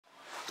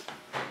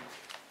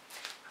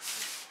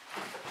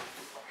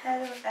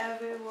Hello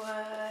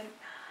everyone.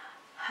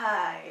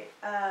 Hi,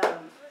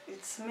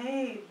 it's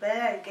me,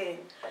 Bella again.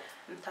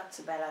 I'm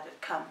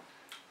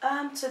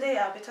talktobella.com. Today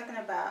I'll be talking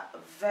about a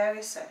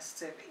very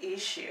sensitive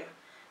issue.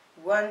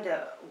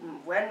 Wonder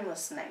when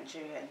must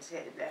Nigerians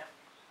hit there?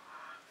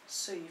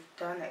 So you've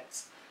done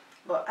it.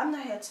 But I'm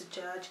not here to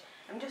judge.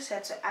 I'm just here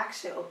to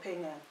ask your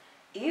opinion.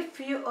 If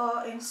you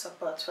are in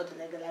support for the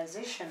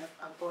legalization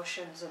of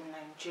abortions in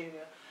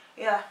Nigeria,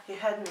 yeah, you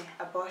heard me,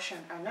 abortion.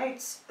 I know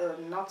it's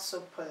not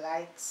so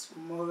polite,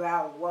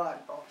 moral word,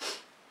 but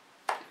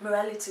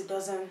morality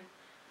doesn't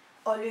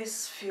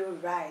always feel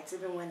right,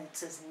 even when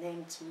it is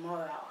named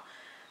moral.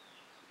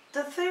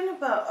 The thing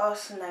about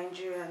us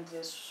Nigerians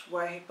is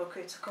we're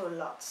hypocritical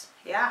lots.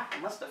 Yeah,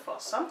 most of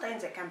us.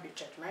 Sometimes it can be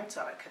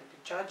judgmental, it can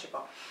be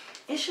judgeable.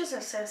 Issues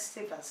as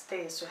sensitive as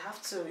this, we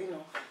have to,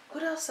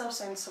 put ourselves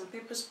in some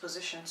people's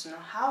position to know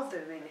how they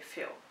really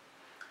feel.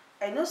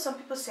 I know some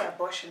people say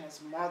abortion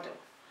is murder,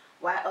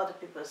 while other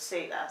people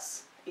say that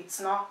it's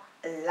not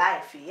a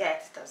life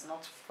yet, it has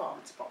not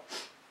formed. But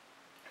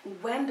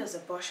when does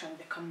abortion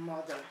become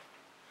murder?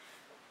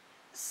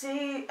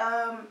 See,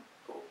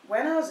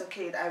 when I was a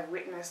kid, I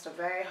witnessed a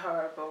very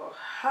horrible,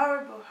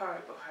 horrible,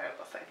 horrible,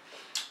 horrible thing.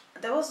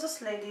 There was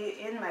this lady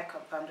in my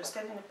compound, just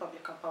in the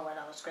public compound when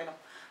I was growing up.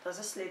 There was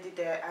this lady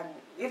there, and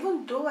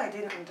even though I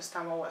didn't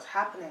understand what was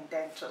happening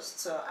then, just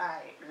so I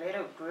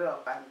later grew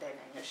up, and then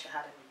I knew she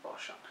had an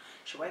abortion.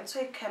 She went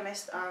to a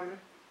chemist,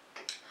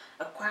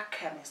 a quack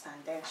chemist,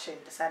 and then she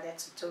decided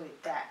to do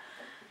it there.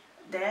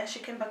 Then she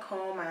came back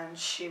home and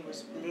she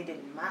was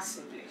bleeding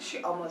massively.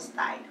 She almost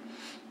died.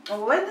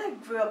 When I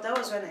grew up, that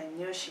was when I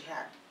knew she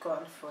had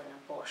gone for an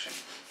abortion.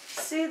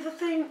 See, the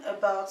thing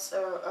about,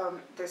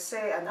 they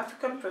say, an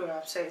African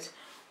proverb says,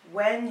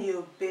 when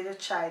you beat a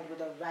child with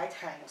the right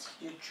hand,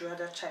 you draw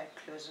the child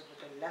closer with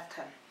the left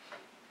hand.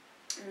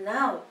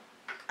 Now,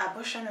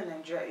 abortion in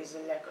Nigeria is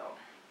illegal.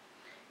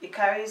 It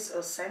carries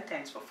a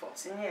sentence for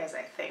 14 years,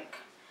 I think.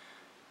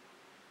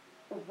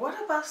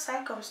 What about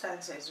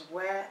circumstances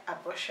where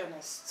abortion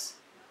is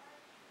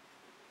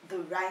the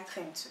right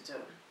thing to do?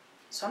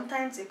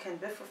 Sometimes it can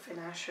be for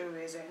financial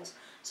reasons,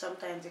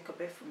 sometimes it could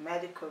be for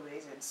medical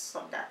reasons,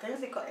 some that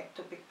things they call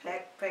ectopic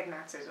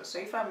pregnancies. So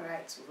if I'm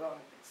right or wrong,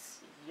 it's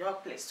your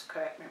place to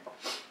correct me. But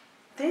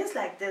things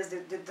like this,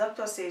 the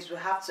doctor says we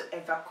have to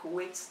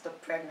evacuate the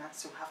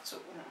pregnancy, we have to,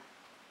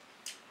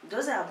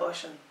 those are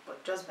abortions,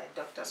 but just by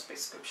doctor's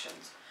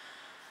prescriptions.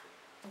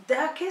 There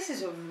are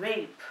cases of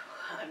rape.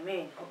 I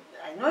mean,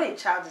 I know a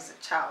child is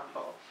a child,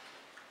 but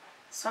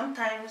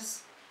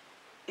sometimes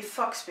it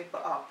fucks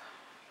people up.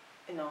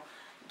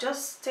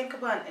 Just think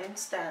about an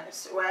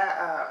instance where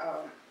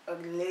a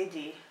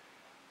lady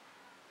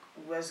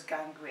was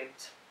gang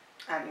raped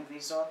and it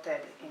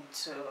resulted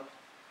into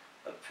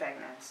a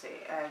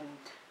pregnancy, and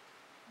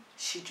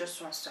she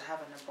just wants to have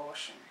an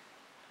abortion.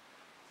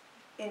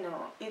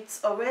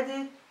 It's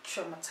already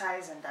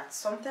traumatizing that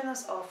something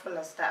as awful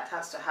as that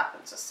has to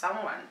happen to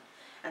someone,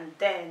 and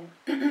then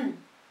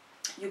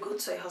you go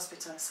to a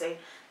hospital and say,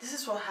 this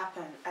is what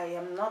happened, I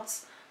am not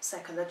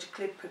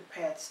psychologically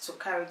prepared to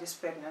carry this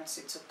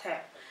pregnancy to term,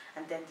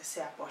 and then they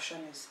say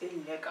abortion is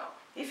illegal.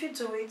 If you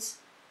do it,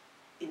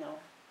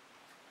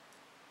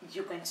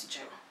 you're going to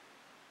jail.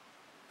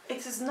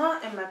 It is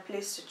not in my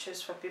place to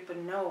choose for people,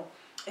 no.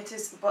 It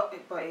is, but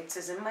it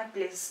is in my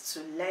place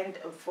to lend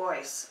a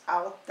voice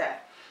out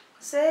there.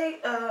 Say,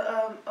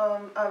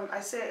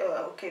 I say,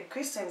 okay,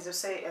 Christians, they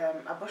say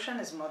abortion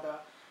is murder,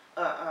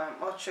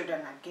 all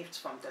children are gifts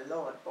from the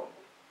Lord. But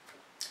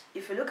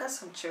if you look at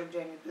some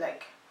children, you'd be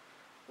like,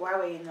 why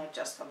were you not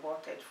just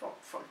aborted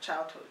from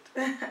childhood?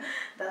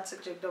 That's a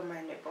joke, don't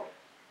mind me, but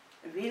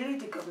really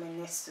the government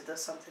needs to do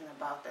something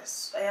about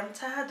this. I am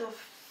tired of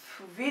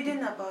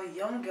reading about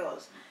young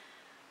girls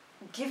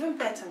giving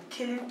birth and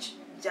killing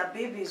their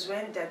babies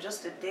when they're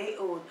just a day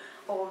old,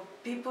 or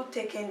people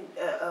taking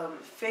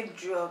fake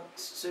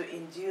drugs to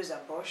induce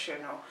abortion,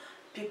 or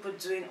people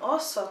doing all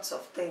sorts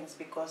of things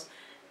because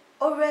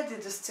already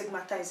the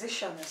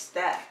stigmatization is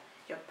there.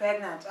 You're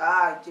pregnant,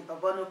 the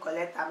baba no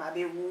collect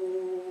amabe,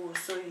 woo,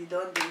 so you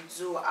don't do,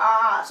 so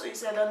you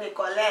say don't they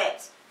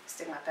collect.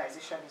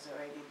 Stigmatization is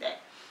already there.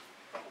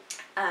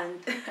 And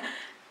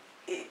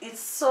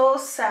it's so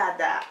sad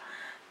that,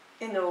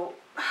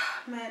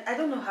 man, I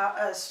don't know how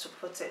else to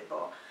put it,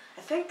 but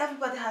I think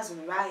everybody has a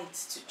right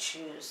to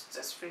choose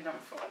this freedom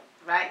for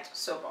right.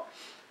 So, but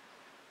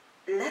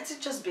let it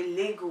just be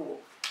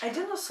legal. I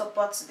do not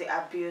support the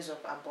abuse of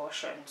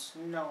abortions.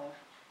 No,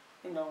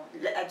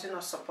 I do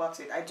not support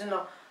it. I do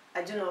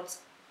not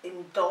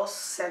endorse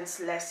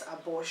senseless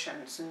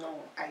abortions. No,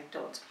 I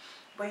don't.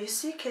 But you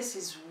see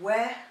cases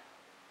where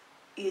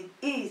it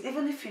is,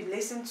 even if you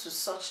listen to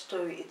such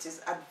story, it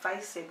is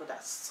advisable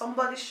that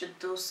somebody should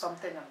do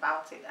something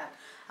about it, and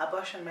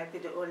abortion might be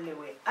the only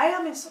way. I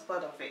am in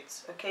support of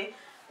it, okay?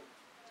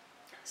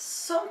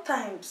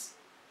 Sometimes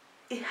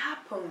it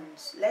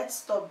happens. Let's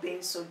stop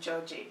being so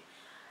judgy.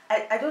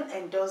 I don't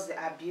endorse the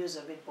abuse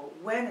of it,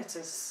 but when it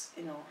is,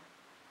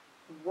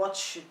 what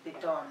should be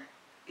done,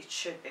 it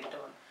should be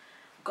done.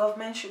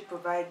 Government should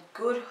provide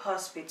good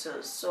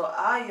hospitals so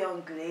our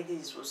young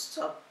ladies will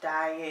stop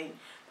dying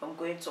from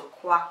going to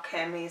quack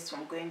chemists,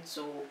 from going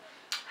to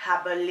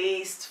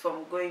herbalists,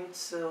 from going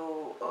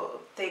to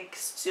take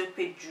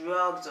stupid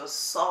drugs or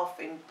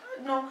surfing.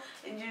 No,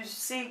 you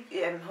see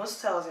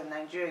hostels in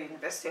Nigeria,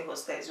 university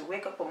hostels, you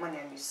wake up one morning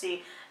and you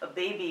see a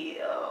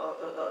baby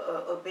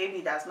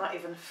that's not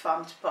even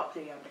formed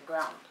properly on the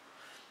ground.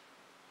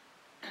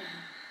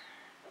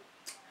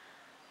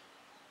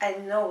 I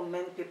know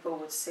many people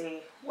would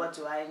say, what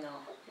do I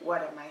know?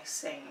 What am I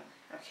saying?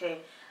 Okay?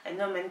 I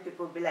know many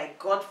people will be like,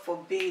 God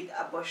forbid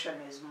abortion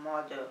is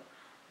murder.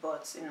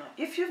 But,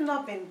 if you've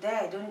not been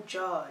there, don't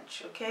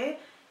judge, okay?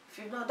 If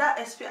you've not,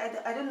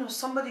 I don't know,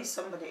 somebody,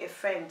 a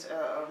friend,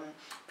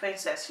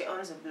 Princess, she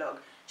owns a blog.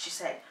 She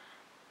said,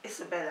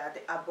 Isabella,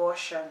 the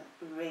abortion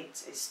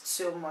rate is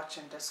too much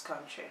in this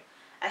country.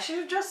 I should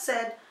have just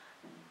said,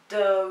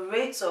 the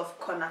rate of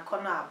corner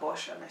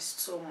abortion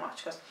is too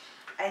much, because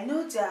I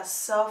know there's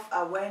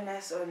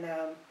self-awareness on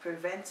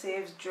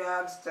preventive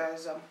drugs,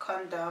 there's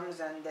condoms,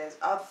 and there's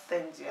other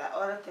things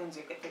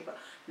you can take, but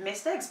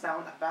mistakes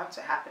are bound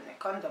to happen. A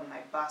condom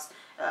might bust,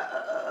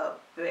 a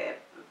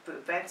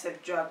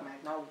preventive drug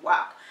might not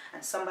work,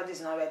 and somebody's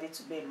not ready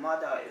to be a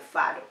mother or a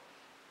father.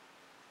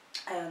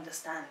 I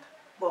understand,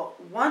 but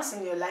once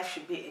in your life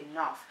should be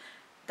enough.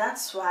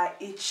 That's why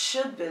it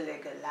should be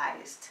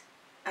legalized,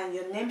 and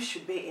your name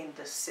should be in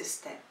the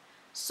system.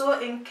 So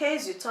in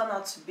case you turn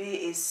out to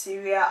be a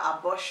serial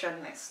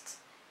abortionist,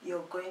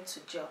 you're going to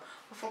jail.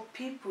 But for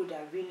people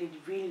that really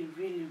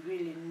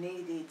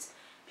need it,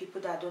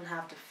 people that don't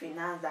have the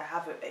finance, that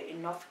have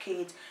enough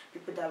kids,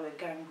 people that were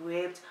gang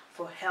raped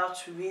for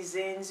health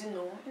reasons,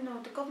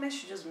 the government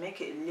should just make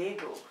it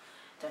legal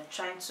than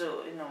trying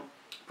to,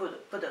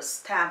 put a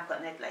stamp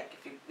on it, like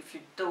if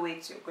you do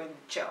it, you're going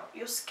to jail.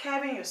 You're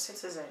scaring your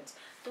citizens.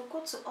 They'll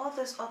go to all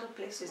these other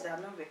places that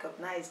are not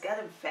recognized, get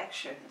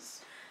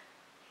infections,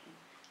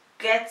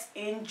 get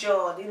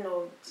injured,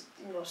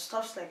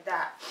 stuff like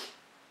that.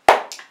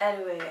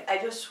 Anyway, I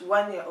just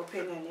want your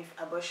opinion if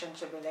abortion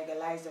should be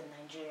legalized in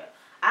Nigeria.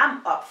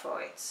 I'm up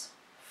for it,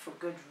 for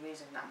good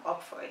reason. I'm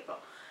up for it,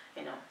 but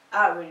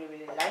I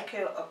really like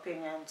your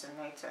opinions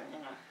on it,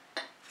 and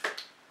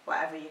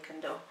whatever you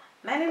can do.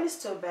 My name is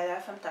still Bella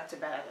from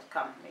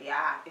talktobella.com.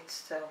 Yeah, it's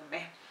still me.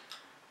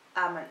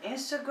 I'm on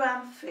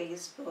Instagram,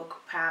 Facebook,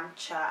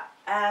 Pamchat,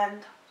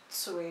 and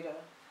Twitter.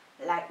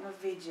 Like my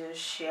videos,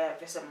 share,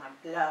 visit my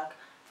blog.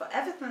 For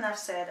everything I've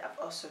said,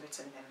 I've also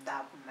written them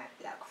down on my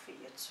blog for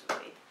you to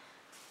read.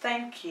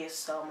 Thank you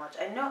so much.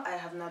 I know I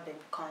have not been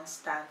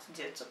constant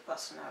due to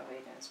personal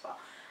reasons, but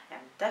I'm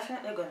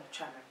definitely going to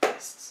try my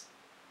best.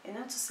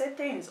 To say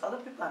things other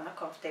people are not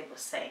comfortable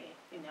saying,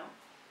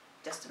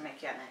 just to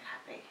make you and I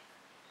happy.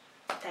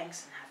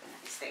 Thanks and have a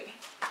nice day.